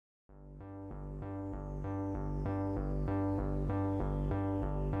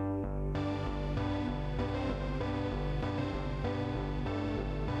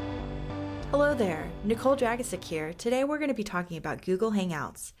Hello there, Nicole Dragasic here. Today we're going to be talking about Google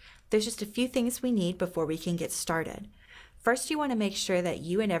Hangouts. There's just a few things we need before we can get started. First, you want to make sure that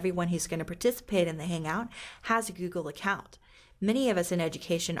you and everyone who's going to participate in the Hangout has a Google account. Many of us in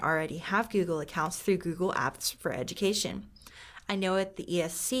education already have Google accounts through Google Apps for Education. I know at the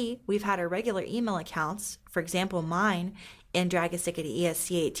ESC, we've had our regular email accounts, for example mine and Dragasic at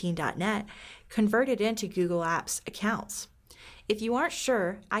esc18.net, converted into Google Apps accounts. If you aren't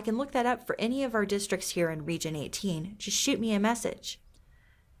sure, I can look that up for any of our districts here in Region 18. Just shoot me a message.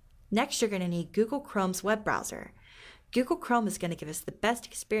 Next, you're going to need Google Chrome's web browser. Google Chrome is going to give us the best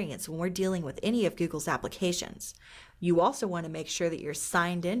experience when we're dealing with any of Google's applications. You also want to make sure that you're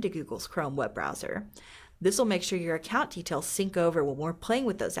signed into Google's Chrome web browser. This will make sure your account details sync over when we're playing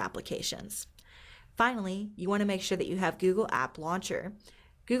with those applications. Finally, you want to make sure that you have Google App Launcher.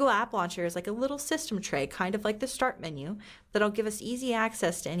 Google App Launcher is like a little system tray, kind of like the Start menu, that'll give us easy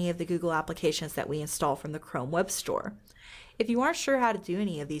access to any of the Google applications that we install from the Chrome Web Store. If you aren't sure how to do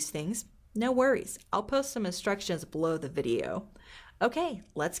any of these things, no worries. I'll post some instructions below the video. Okay,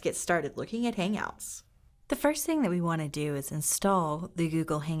 let's get started looking at Hangouts. The first thing that we want to do is install the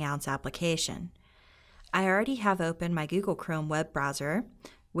Google Hangouts application. I already have open my Google Chrome web browser,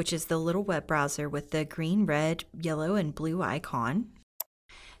 which is the little web browser with the green, red, yellow, and blue icon.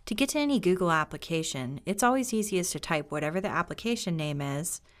 To get to any Google application, it's always easiest to type whatever the application name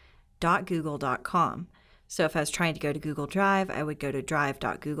is, .google.com. So if I was trying to go to Google Drive, I would go to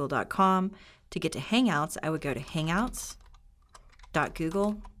drive.google.com. To get to Hangouts, I would go to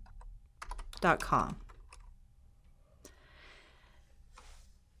hangouts.google.com.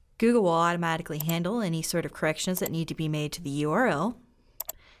 Google will automatically handle any sort of corrections that need to be made to the URL,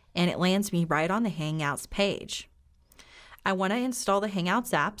 and it lands me right on the Hangouts page. I want to install the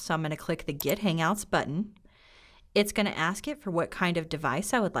Hangouts app, so I'm going to click the Get Hangouts button. It's going to ask it for what kind of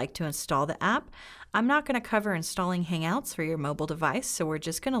device I would like to install the app. I'm not going to cover installing Hangouts for your mobile device, so we're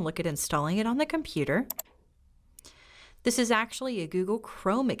just going to look at installing it on the computer. This is actually a Google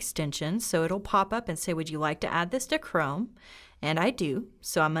Chrome extension, so it'll pop up and say, would you like to add this to Chrome? And I do,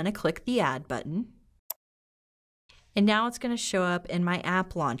 so I'm going to click the Add button. And now it's going to show up in my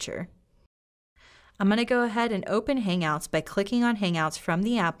app launcher. I'm going to go ahead and open Hangouts by clicking on Hangouts from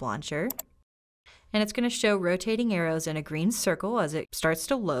the app launcher. And it's going to show rotating arrows in a green circle as it starts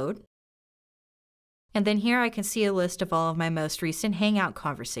to load. And then here I can see a list of all of my most recent Hangout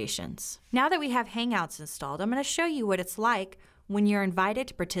conversations. Now that we have Hangouts installed, I'm going to show you what it's like when you're invited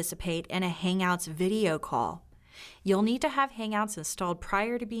to participate in a Hangouts video call. You'll need to have Hangouts installed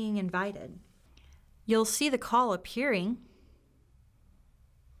prior to being invited. You'll see the call appearing.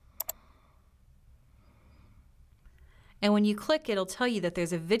 And when you click, it'll tell you that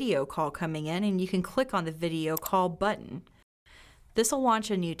there's a video call coming in, and you can click on the video call button. This will launch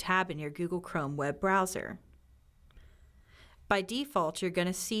a new tab in your Google Chrome web browser. By default, you're going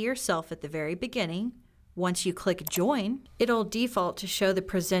to see yourself at the very beginning. Once you click Join, it'll default to show the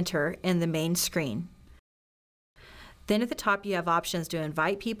presenter in the main screen. Then at the top, you have options to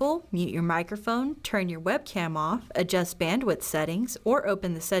invite people, mute your microphone, turn your webcam off, adjust bandwidth settings, or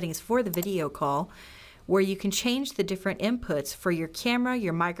open the settings for the video call, where you can change the different inputs for your camera,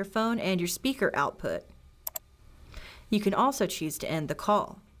 your microphone, and your speaker output. You can also choose to end the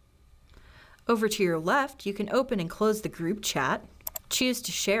call. Over to your left, you can open and close the group chat, choose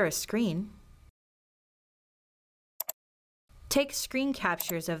to share a screen, take screen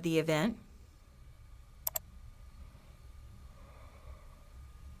captures of the event,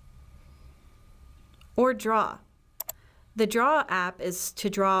 or draw. The Draw app is to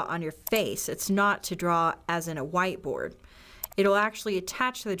draw on your face. It's not to draw as in a whiteboard. It'll actually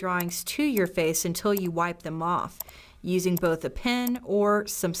attach the drawings to your face until you wipe them off, using both a pen or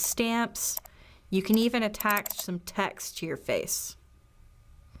some stamps. You can even attach some text to your face.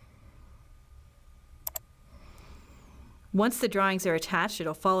 Once the drawings are attached,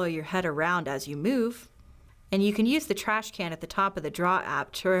 it'll follow your head around as you move, and you can use the trash can at the top of the Draw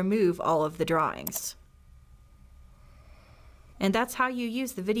app to remove all of the drawings. And that's how you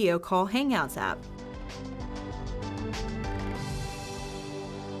use the video call Hangouts app.